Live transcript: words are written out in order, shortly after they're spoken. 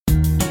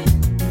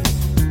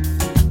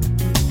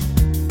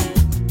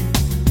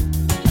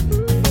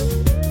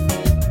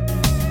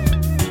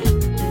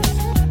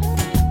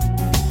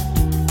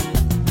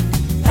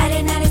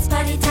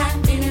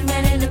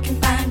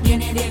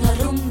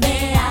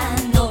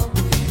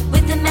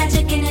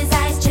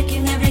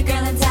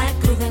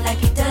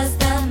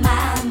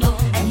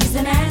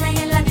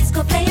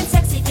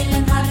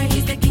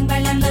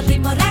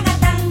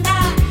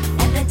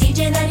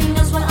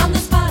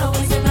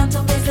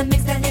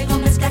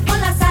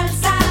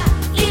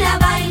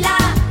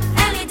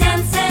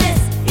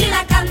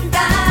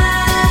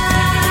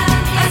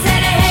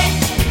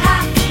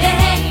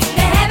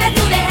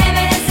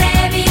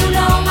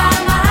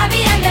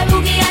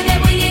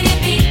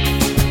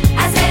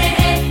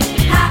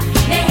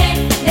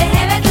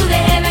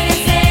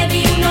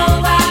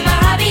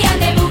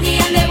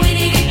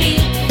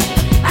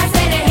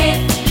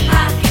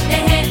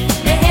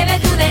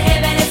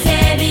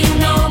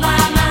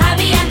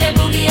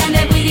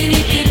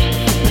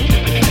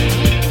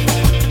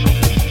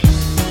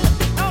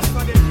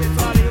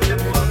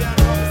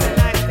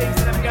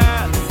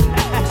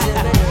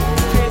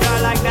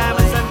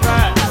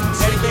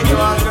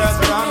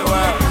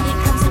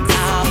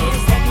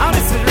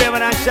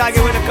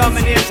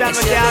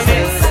one we can't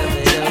miss.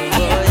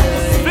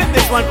 Flip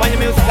this one for your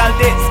musical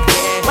disc.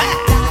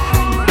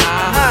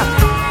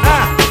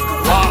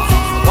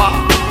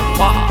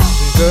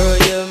 Girl,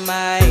 you're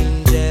my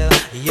angel,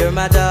 you're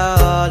my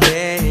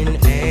darling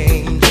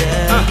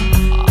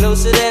angel.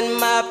 Closer than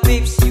my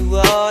peeps, you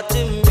are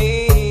to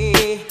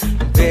me,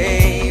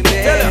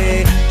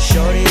 baby.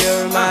 Shorty,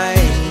 you're my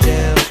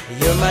angel,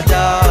 you're my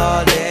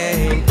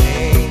darling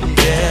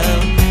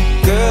angel.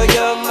 Girl,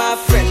 you're my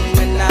friend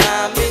when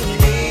I'm in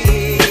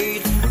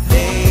need,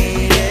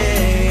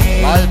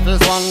 lady. Life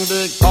is one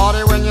big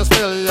party when you're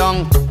still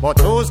young, but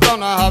who's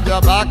gonna have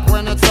your back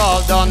when it's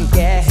all done?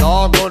 Yeah. It's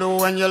all good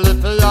when you live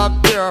for your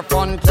pure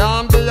fun.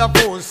 Can't be a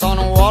fool, son,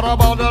 what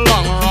about the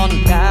long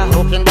run? Now.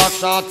 Looking back,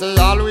 shorty,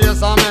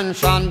 always a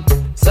mention.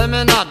 Say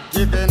me not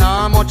giving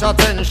her much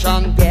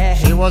attention. Yeah.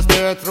 She was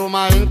there through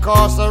my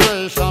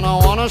incarceration. I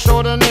wanna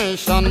show the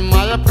nation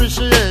my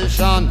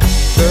appreciation.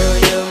 Girl,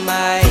 you're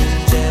my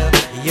angel,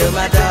 you're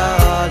my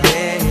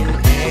darling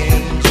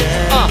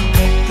angel.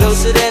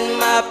 Closer than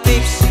my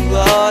peeps, you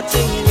are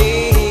to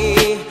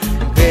me,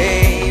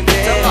 baby.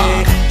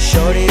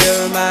 Shorty,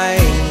 you're my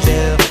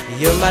angel,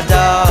 you're my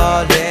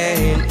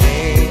darling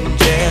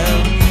angel.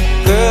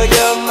 Girl,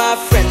 you're my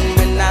friend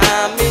when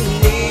I'm in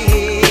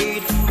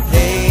need,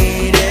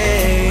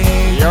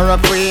 lady. You're a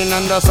queen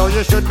and that's how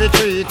you should be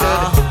treated.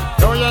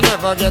 Though you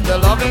never get the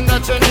loving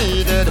that you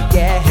needed.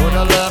 Yeah. To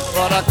the left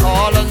for the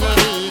call and you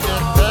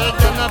needed.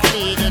 Begged and I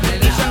pleaded,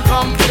 mission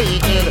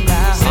completed.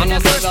 And I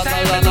said that I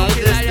like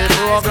this the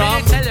program.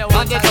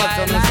 Not the touch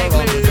of Mr.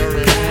 Robert, the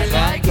relation.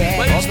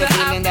 What's the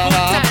feeling that I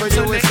have for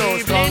you is so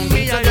strong.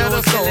 We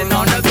together so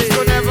long, this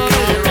could never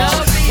be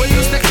wrong. We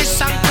used to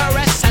kiss and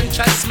caress and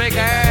trust me,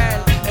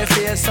 girl. It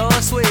feels so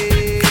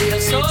sweet,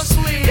 so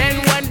sweet.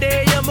 Then one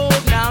day you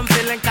move, now I'm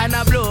feeling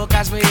kinda blue,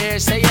 cause me here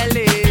say you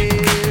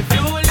leave.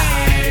 You leave.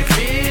 I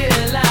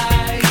feel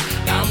like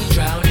I'm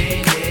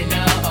drowning in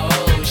the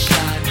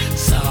ocean.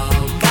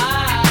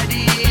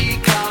 Somebody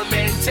come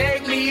and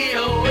take me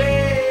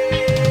away.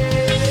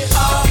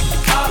 Oh,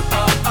 oh,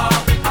 oh, oh,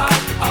 oh,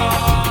 oh.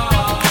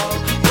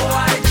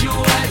 Why'd you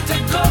have to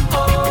go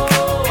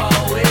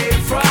away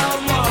from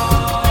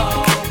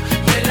home?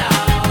 You know.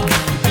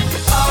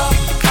 Oh,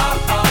 oh,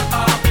 oh,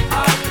 oh,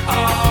 oh,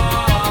 oh.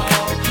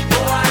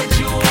 Why'd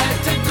you have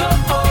to go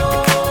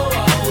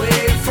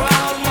away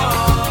from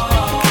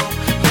home?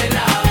 You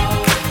know.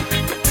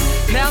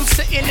 Now I'm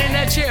sitting in a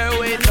chair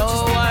with no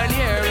one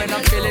here, and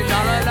I'm feeling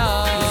all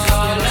alone.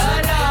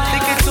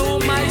 Thinking to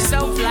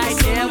myself like,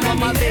 yeah, well,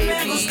 my baby,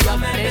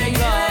 I'm letting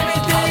go.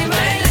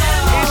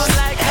 It's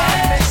like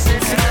I'm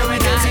missing her,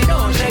 and I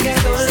know she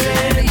gets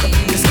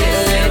just get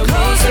a little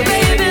closer,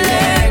 baby,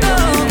 let go.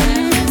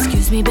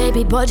 Excuse me,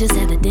 baby boy, just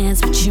had to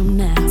dance with you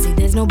now. See,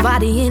 there's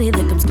nobody in it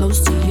that comes close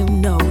to you,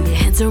 no. Your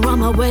hands are on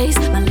my waist,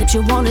 my lips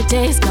you wanna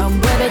taste. Come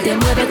whip it, then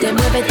whip it, then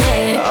whip it,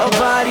 then. Our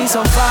bodies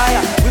on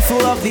fire, we're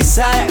full of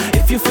desire.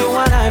 If you feel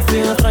what I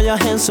feel, throw your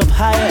hands up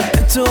higher.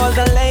 And to all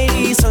the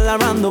ladies all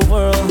around the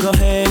world, go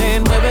ahead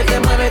and muévete,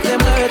 muévete,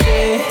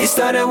 muévete. It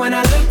started when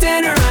I looked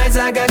in her eyes,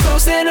 I got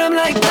close and I'm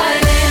like,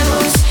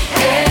 Bailemos,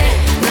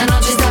 la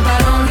noche está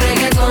para un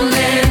reggaeton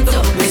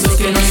lento. Besos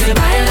que no se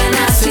bailan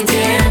hace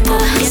tiempo.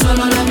 Y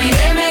solo lo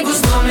miré, me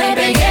gustó, me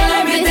pegué,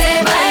 la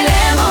invité.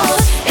 Bailemos,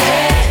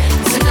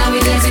 so now we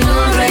dancing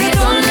on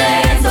reggaeton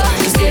lento.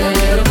 Just get a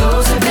little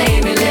closer,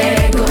 baby,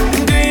 let go.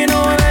 do you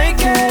know I like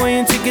it when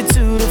you take it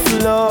to the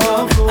floor?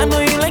 I know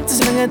you like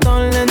this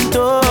reggaeton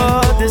lento.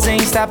 This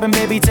ain't stopping,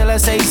 baby, till I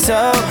say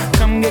so.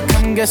 Come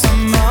get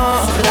some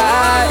more.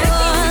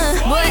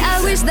 Boy, I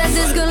wish that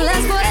this could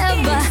last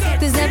forever.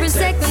 Cause every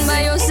second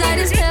by your side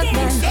is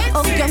heaven.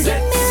 Oh, come give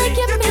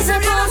me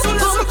some more. Boom,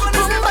 boom, boom,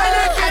 boom.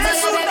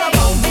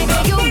 Baby,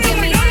 you give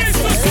me this.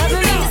 Love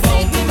me,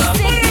 take me,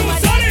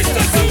 take me. Esto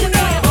es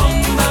una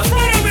bomba.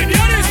 Para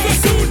menear esto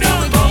es una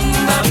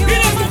bomba. Y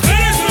las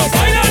mujeres lo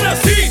bailan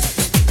así,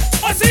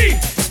 así,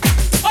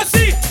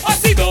 así,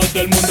 así. Todo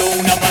el mundo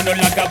una mano en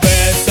la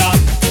cabeza,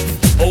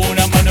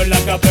 una mano en la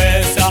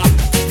cabeza.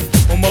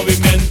 Un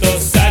movimiento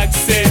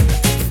sexy,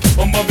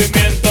 un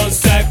movimiento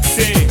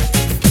sexy.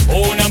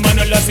 Una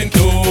mano en la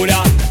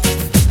cintura,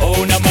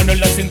 una mano en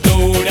la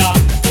cintura.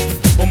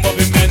 Un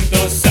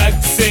movimiento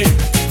sexy,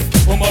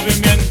 un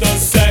movimiento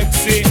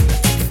sexy.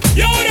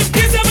 Y ahora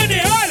empieza a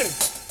manejar.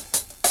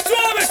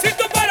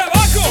 Suavecito para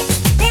abajo,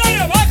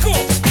 para abajo,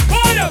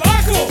 para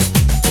abajo.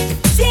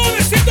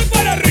 Suavecito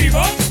para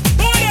arriba,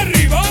 para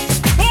arriba,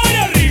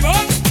 para arriba.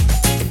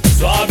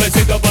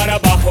 Suavecito para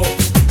abajo,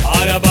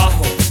 para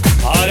abajo,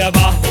 para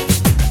abajo.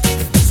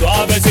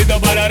 Suavecito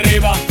para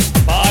arriba,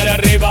 para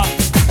arriba,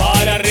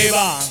 para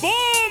arriba.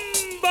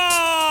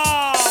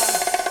 ¡Bomba!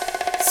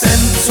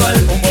 Sensual,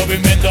 un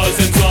movimiento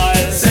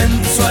sensual.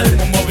 Sensual,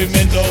 un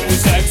movimiento muy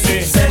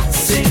sexy.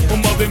 Sexy,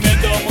 un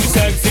movimiento muy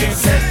sexy.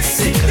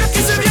 Sexy. Y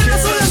aquí se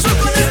viene solo el sol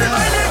con este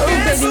baile. Oh,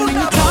 baby, when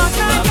you talk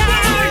like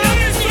that,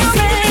 you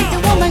make the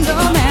woman go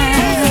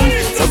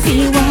mad. So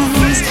be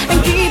wise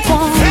and keep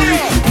on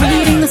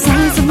reading the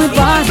signs of my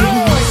body.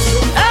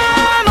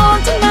 I'm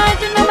on tonight,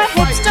 you know my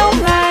hips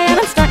don't lie, and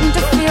I'm starting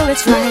to feel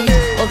it's right.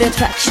 All the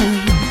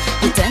attraction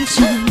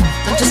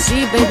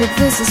baby,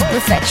 this is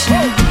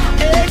perfection.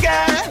 Hey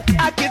girl,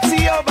 I can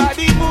see your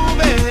body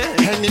moving,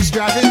 and it's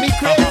driving me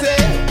crazy.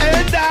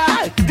 And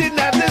I didn't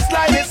have the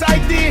slightest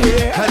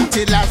idea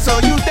until I saw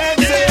you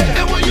dancing.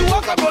 And when you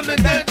walk up on the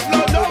dance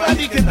floor,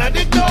 nobody can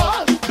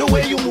ignore the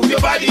way you move your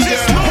body,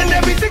 girl. And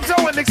everything's so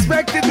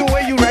unexpected, the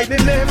way you right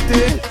and left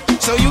it,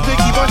 so you could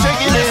keep on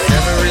shaking it.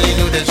 Never really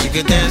knew that she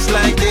could dance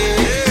like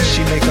this.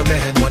 She make a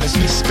man wanna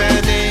speak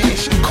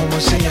Spanish. Como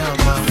se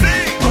llama?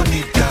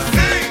 Bonita.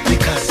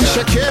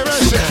 Shakira,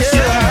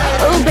 Shakira.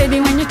 Oh baby,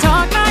 when you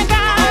talk like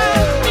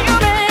that, you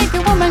make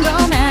a woman go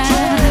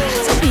mad.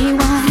 So be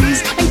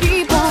wise and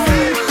keep on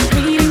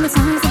reading the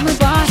signs of my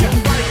body.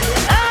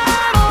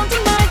 I'm on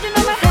tonight, you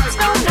know my hips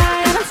don't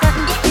lie, and I'm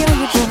starting to feel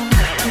you too.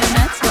 And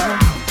that's slow,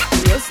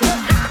 real slow.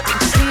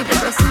 See,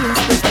 baby, I see it's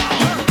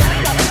perfection.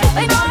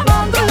 They know I'm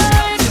on the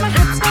line, my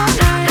hips don't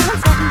lie, and I'm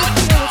starting to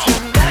feel you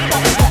too.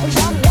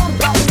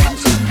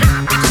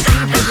 See,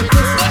 baby,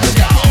 this is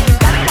perfection.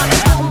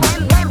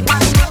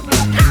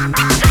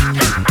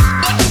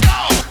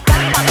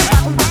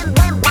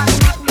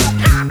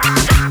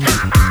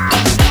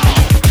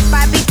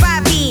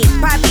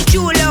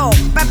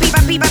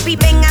 Papi,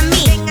 ven a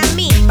mí,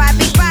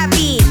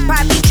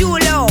 papi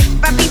chulo,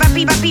 papi,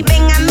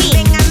 ven a mí,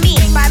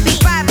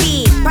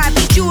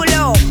 papi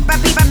chulo,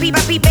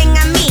 papi, ven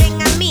a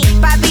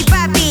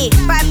mí,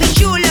 papi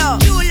chulo,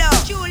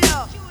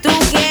 tú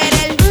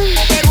quieres,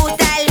 te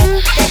gusta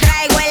te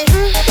traigo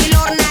y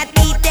Lorna a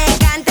ti te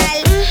canta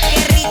qué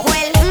rico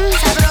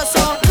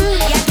sabroso,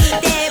 y a ti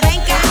te va a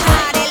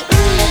encantar te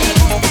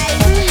gusta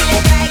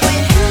te traigo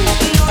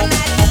y Lorna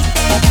a ti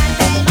te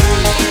canta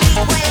qué rico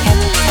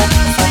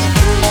sabroso.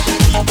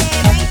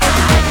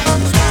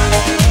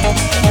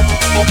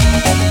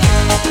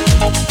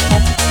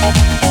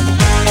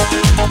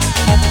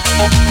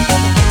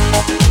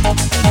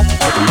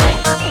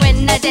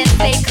 When I dance,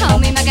 they call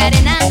me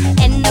Macarena,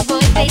 and the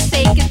boys they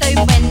say que estoy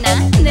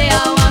buena. They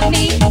all want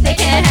me, they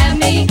can't have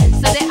me,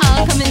 so they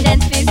all come and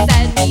dance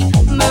beside me.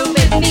 Move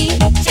with me,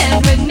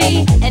 chant with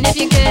me, and if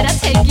you're good, I'll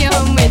take you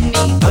home with me.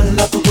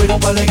 Hala tu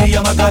cuerpo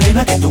alegría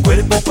Macarena, que tu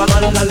cuerpo es para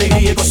dar la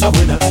alegría y cosas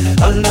buenas.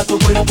 Hala tu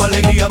cuerpo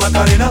alegría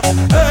Macarena,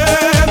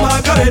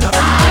 Macarena.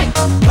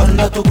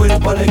 Hala tu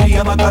cuerpo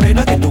alegría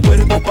Macarena, que tu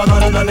cuerpo es para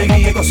dar la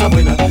alegría y cosas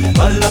buenas.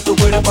 Hala tu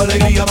cuerpo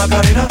alegría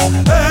Macarena,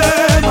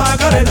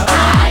 Macarena.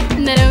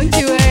 Now don't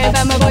you worry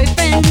about my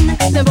boyfriend,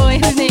 the boy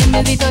whose name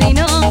is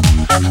Vitorino.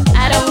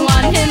 I don't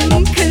want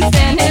him, couldn't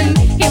stand him,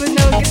 he was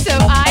no good, so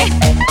I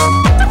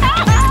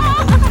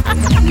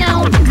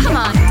Now, come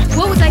on,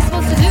 what was I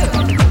supposed to do?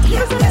 He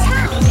was in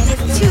town, and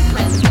his two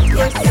friends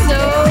were so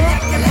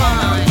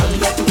fun.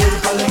 Hala tu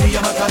cuerpo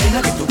alegría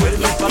Macarena, que tu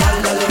cuerpo es para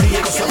dar la alegría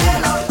y cosas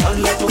buenas.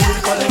 Hala tu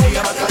cuerpo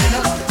alegría Macarena,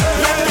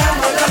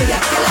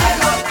 Macarena.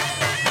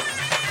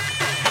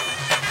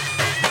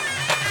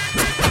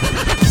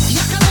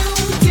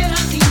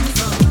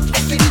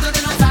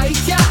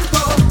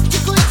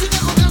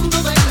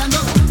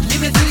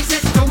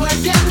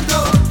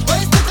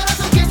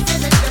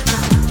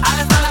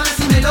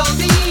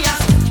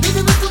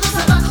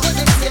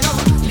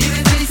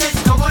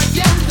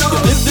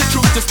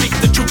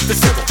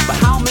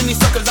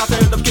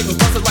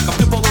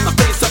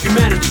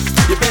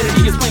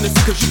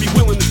 Cause you be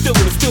willing to steal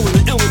and stealing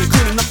and illing and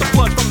cleaning up the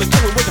blood from the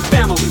killing with the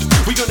family.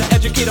 We gonna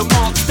educate them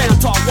all, stand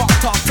tall, walk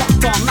tall, talk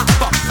tall, not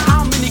fuck.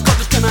 How many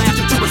cultures can I ask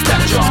you to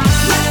respect, y'all?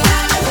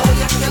 Yakalelo,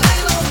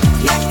 Yakalelo,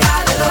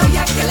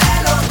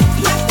 Yakalelo,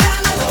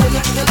 Yakalelo,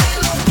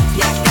 Yakalelo,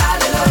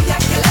 Yakalelo,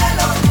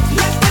 Yakalelo,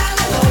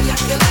 Yakalelo,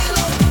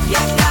 Yakalelo,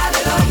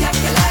 Yakalelo,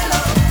 Yakalelo,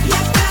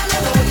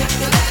 Yakalelo,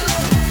 Yakalelo,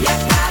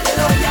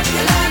 Yakalelo,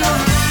 Yakalelo.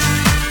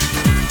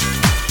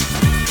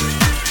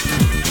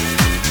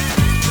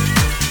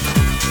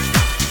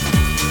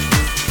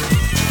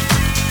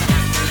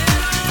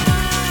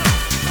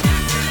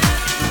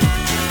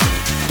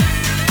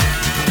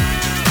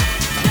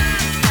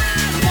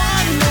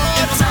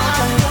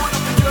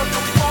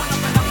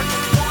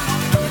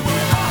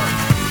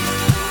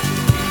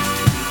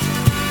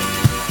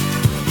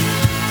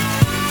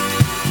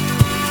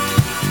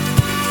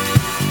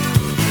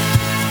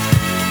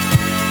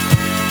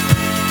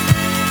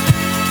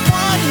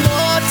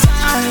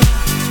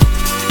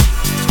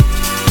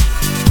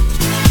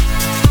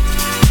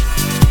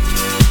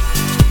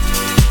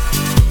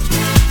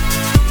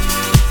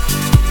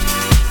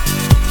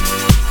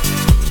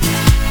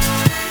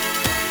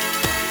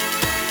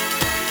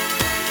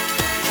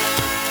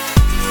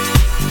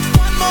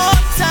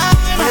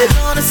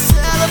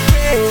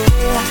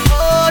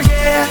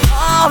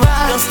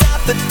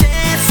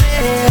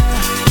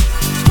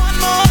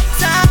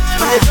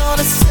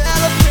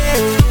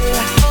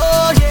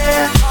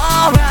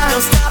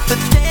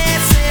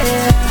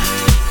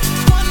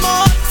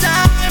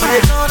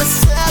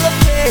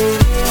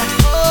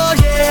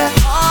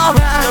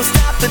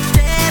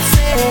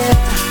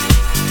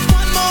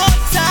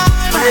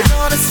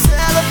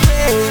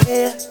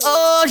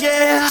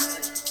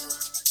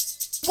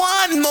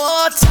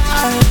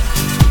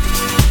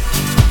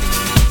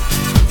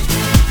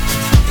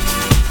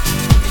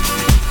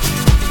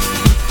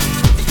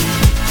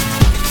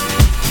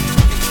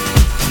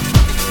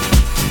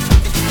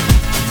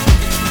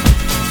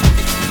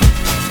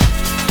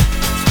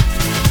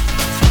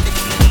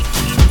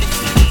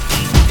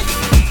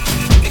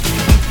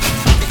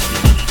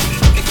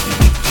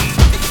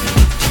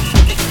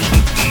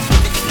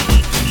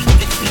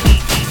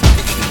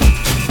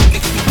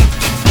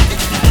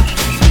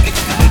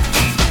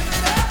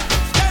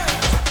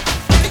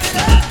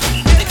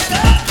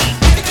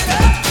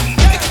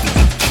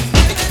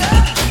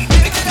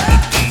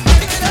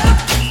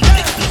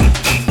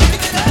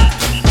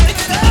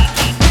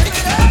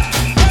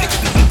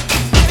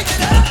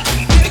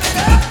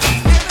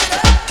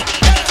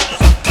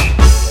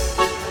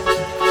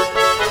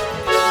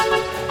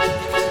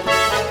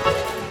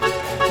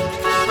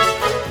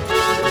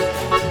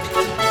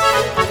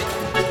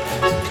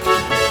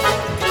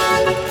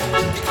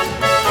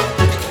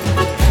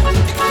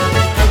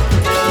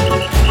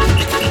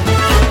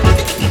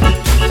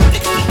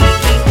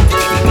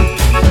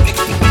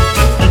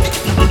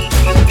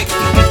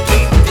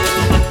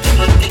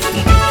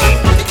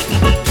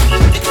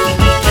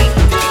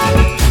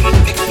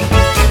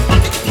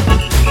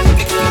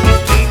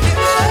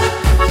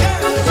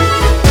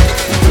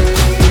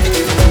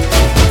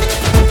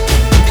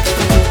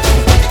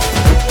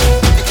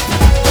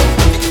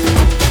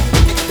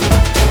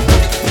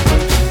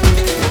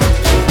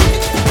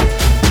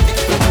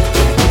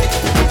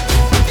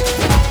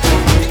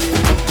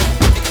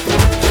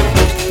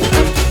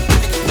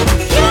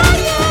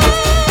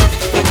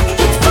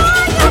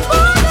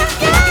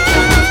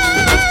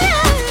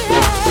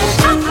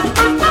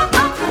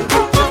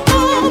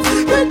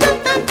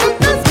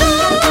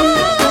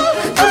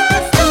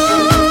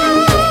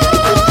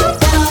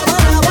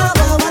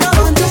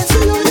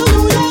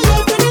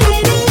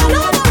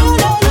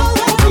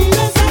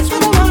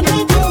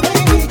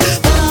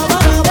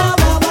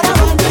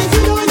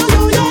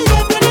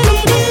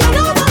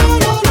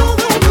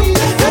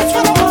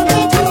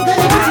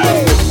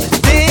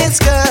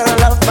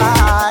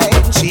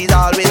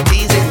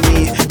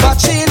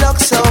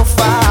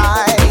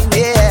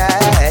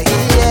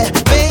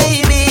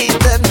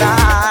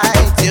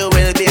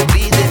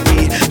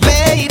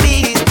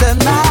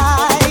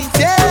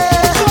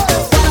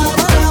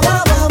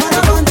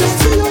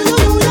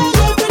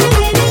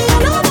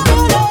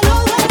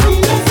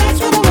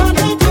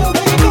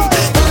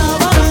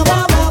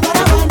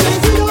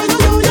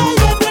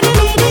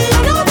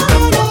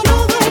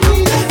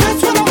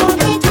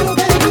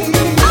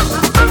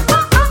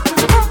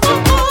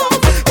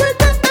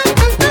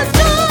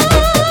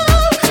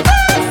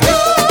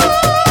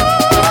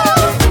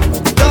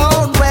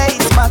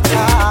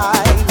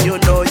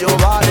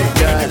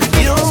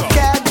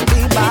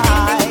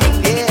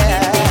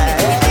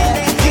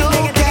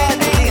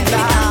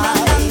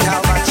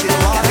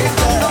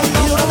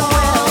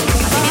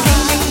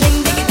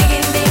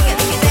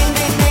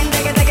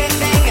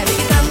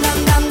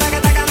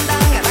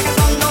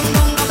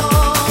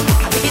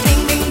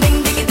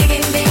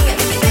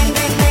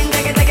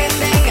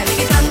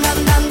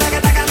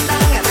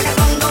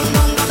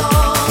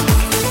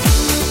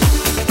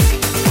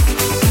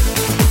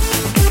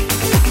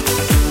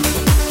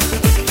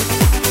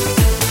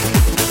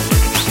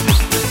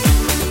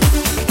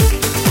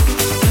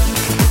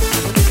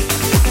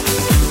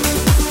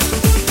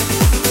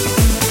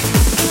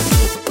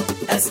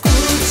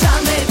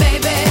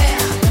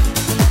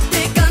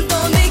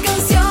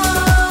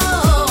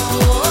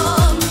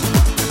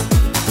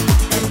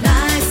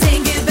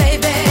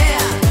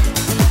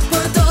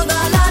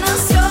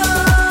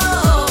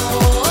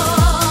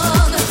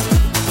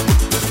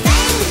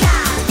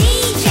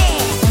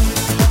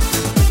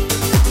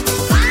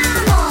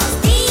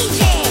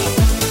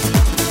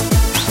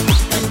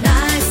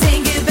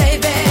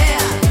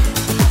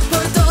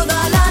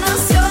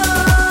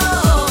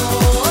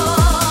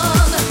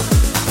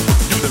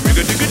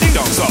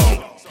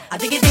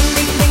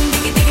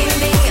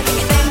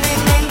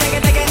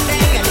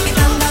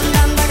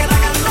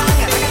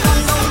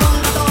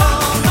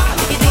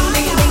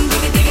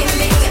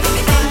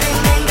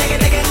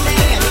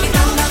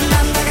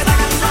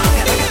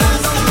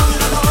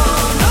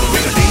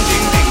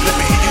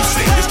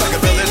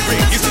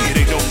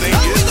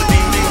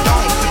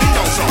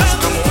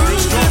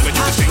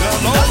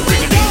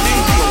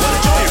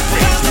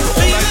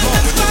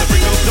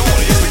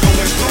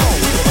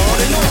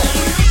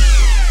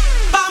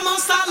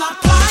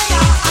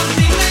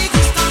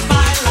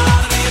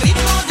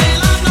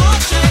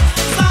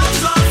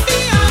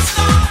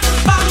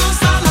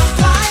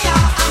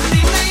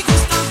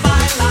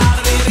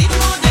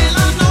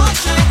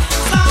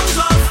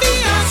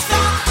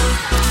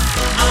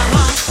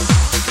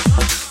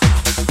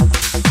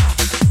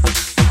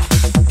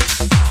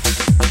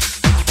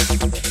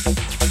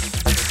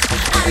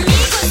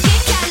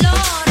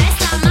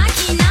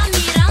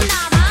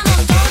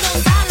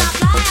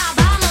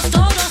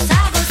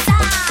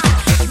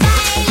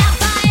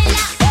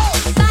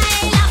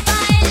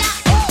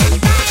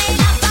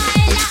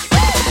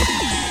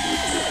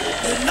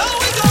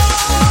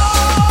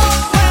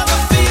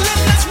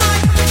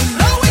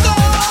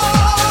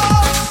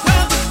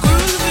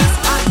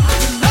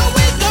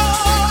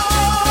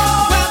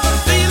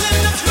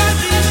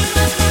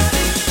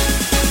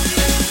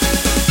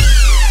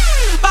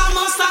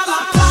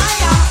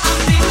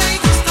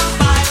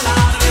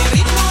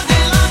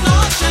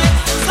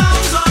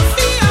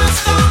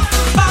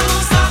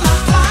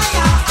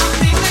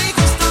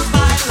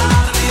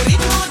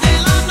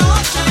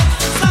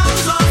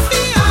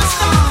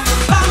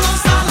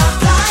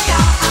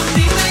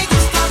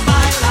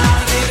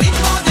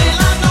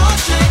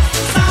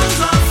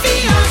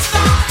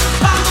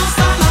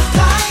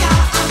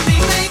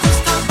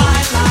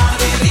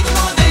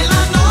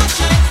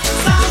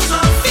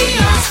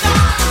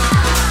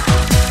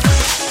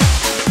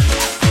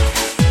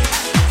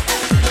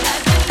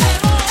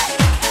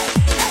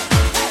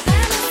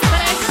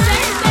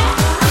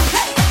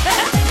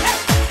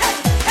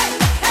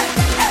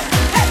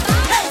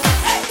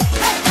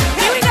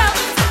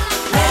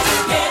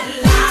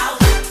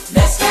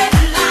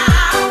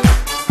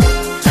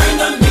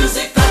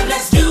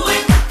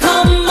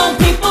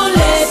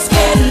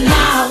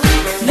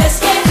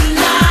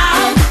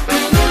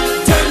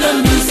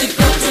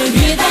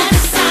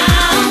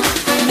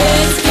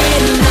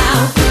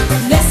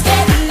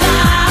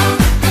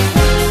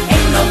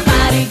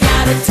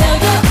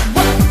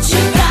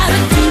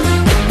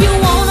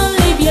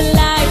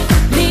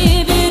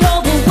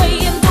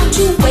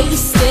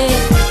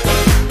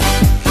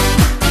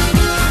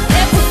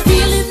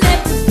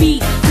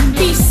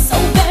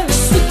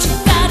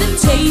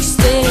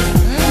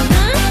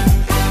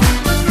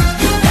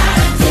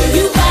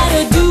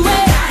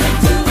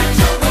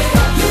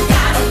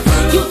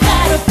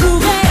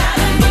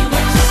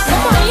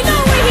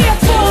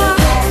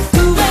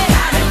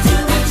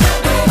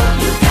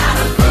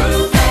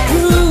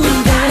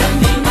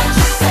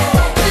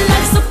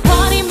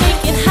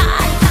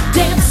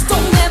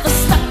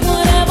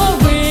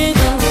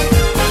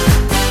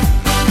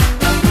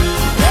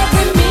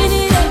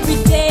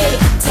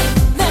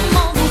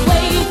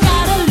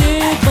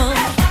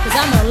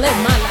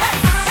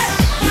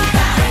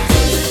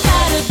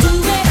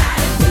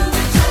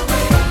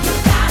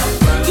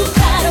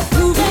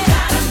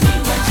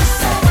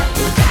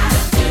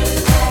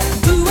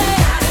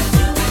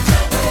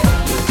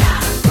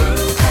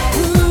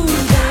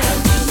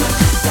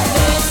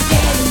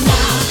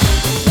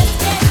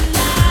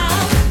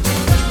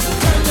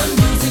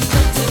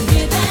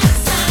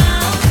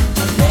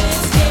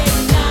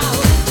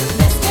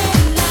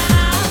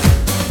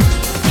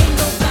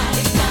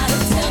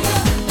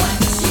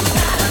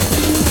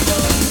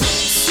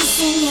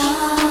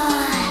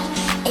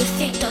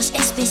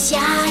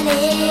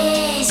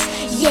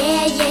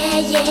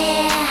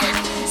 yeah,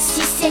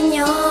 sí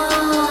señor,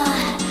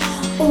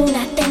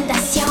 una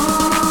tentación.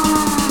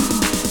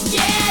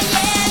 Yeah,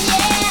 yeah,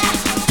 yeah,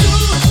 tú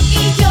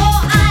y yo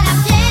a la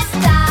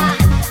fiesta,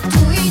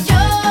 tú y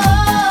yo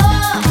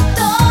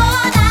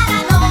toda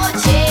la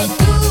noche,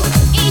 tú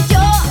y yo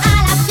a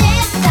la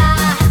fiesta,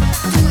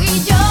 tú y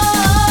yo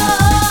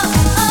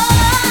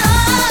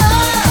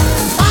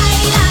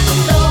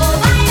bailando,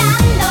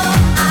 bailando,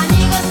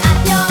 amigos,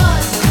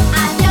 adiós,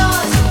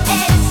 adiós,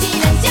 el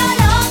silencio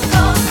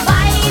loco,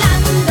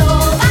 bailando,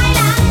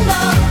 bailando,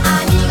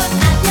 amigos,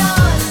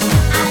 adiós,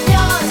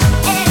 adiós,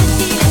 el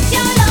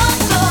silencio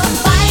loco,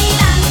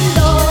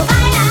 bailando,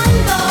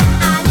 bailando,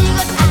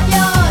 amigos,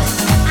 adiós,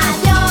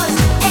 adiós,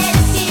 el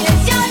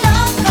silencio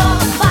loco,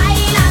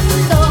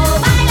 bailando,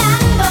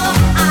 bailando,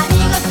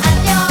 amigos,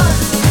 adiós,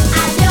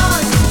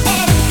 adiós,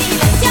 el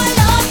silencio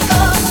loco.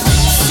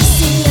 Sí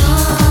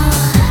señor,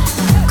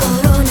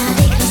 corona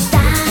de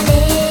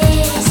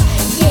cristales,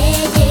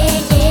 yeah, yeah,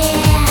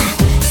 yeah,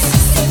 sí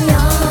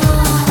señor,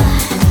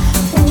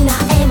 una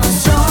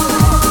emoción,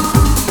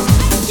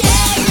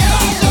 yeah, yeah,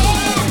 yeah,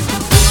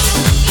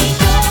 y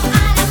yo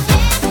a la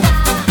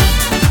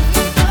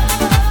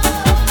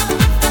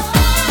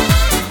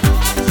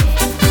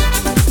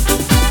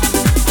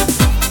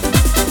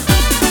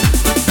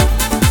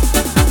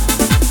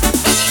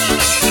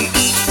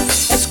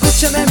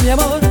Escúchame mi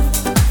amor,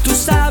 tú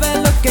sabes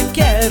lo que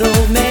quiero.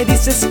 Me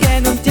dices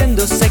que no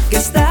entiendo, sé que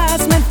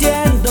estás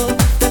mintiendo.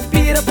 Te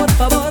pido por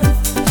favor,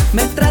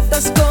 me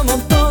tratas como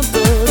un tonto.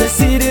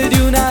 Decir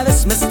de una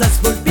vez me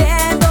estás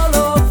volviendo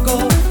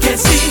loco. Que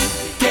sí,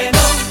 que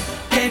no,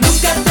 que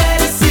nunca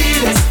te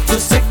decides. Yo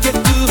sé que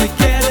tú me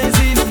quieres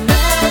y no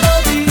me lo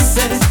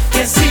dices.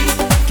 Que sí,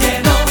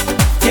 que no,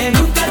 que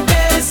nunca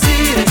te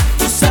decides.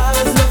 Tú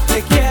sabes lo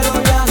que quiero,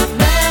 ya no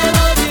me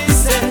lo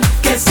dices.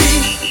 Que sí,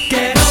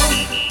 que no,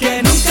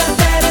 que nunca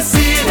te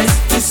decides.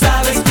 Tú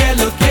sabes que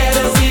lo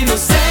quieres y no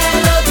se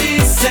lo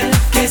dicen.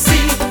 Que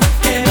sí,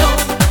 que no,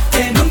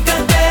 que nunca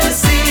te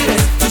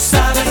decides. Tú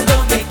sabes lo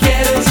que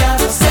quieres, ya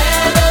no se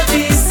lo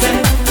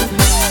dicen.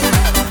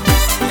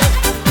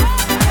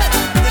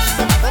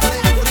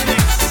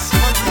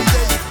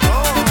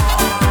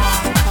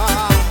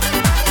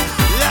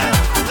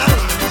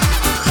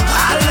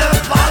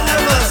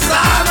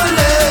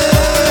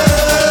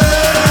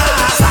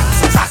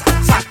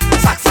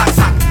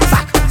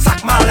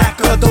 Zak maar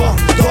lekker door,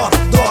 door,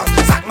 door.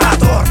 Zak maar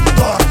door,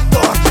 door,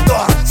 door,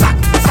 door.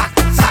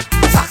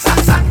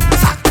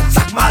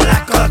 Zak maar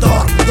lekker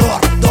door, door,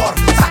 door.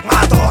 Zak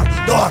maar door,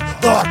 door,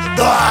 door,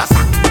 door.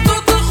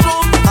 Tot de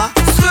grond,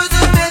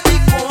 schudden met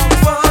die kont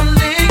van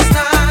links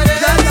naar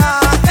rechts.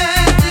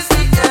 Het is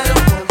niet erg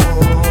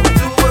om op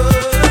te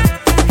worden.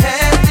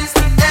 Het is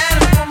niet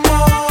erg om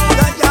op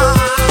te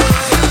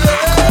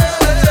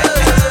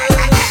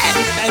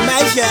Hey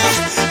meisje,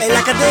 hey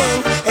lekker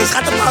ding. Hey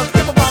schattenbout,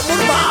 kippenbout,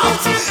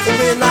 moederbout. Ik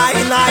wil je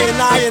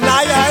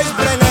naar je huis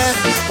brengen.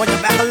 Want je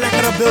bent een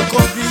lekkere Bill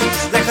Cosby,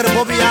 lekkere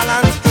Bobby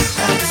Allen.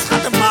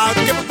 Schattenbout,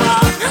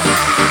 kippenbout.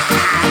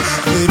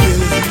 Ik wil je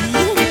billen zien.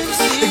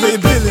 Ik wil je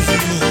billen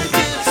zien.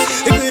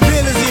 Ik wil je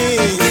billen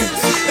zien.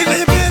 Ik wil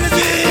je billen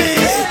zien.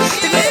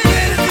 Ik wil je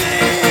billen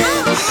zien.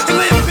 Ik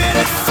wil je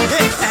billen zien.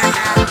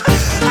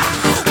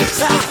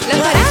 La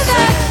parada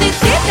de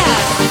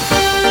tetas.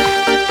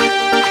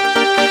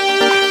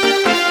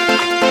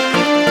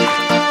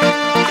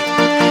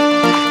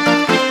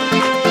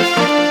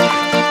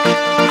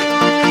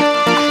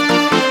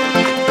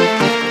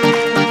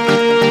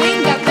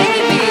 Venga.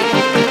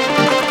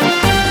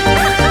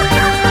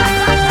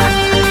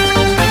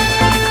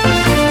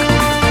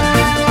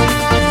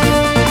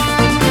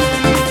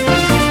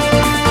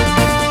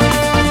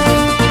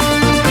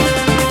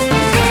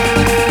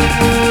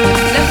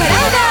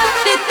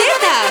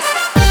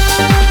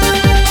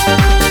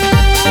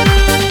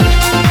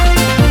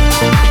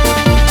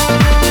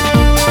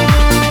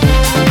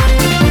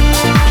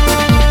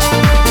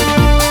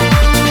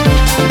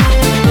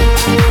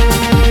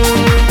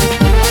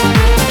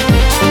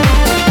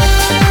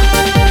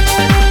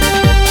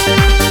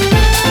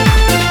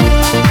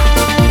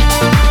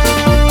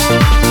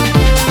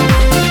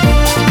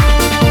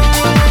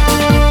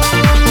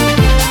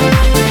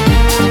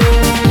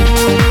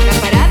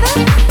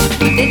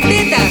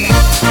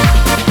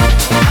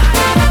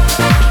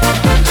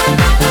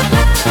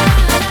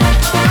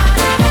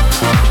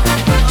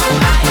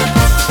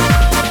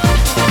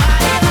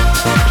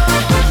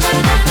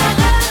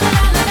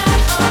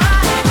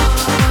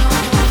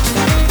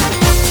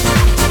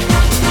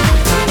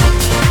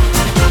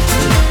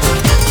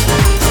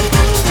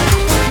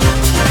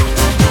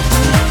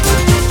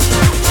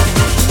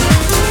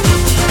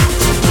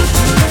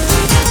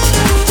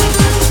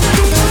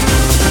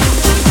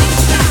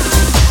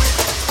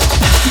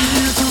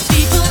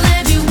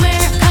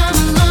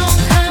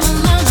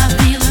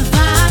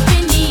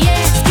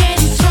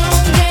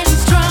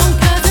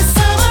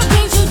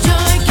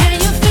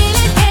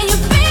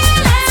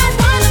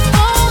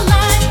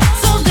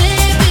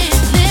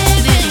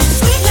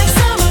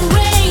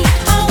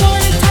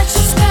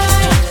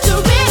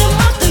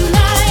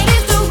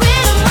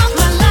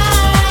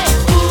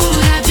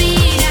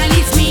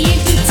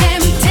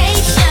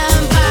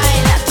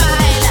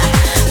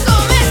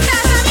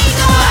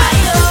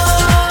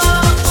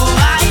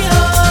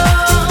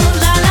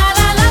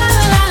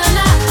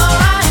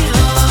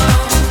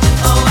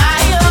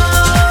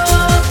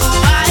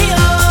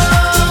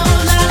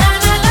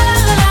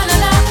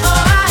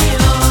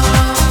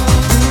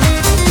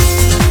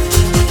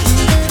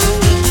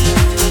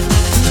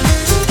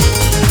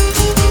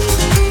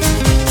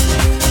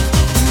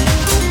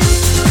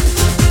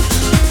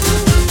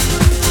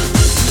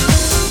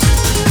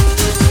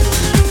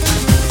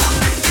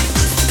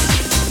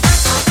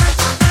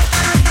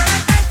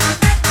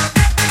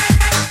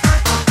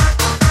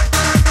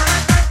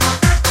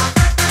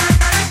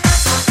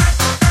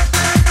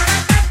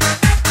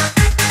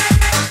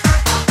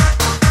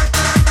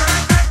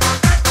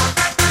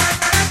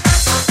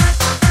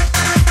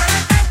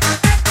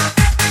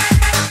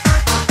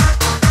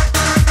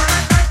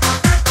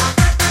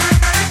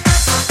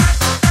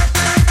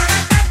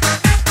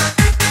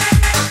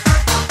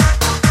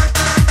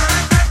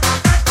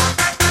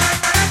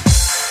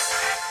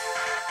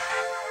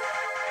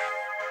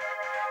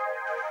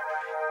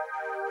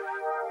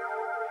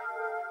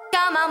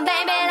 Come on,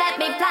 baby, let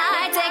me fly.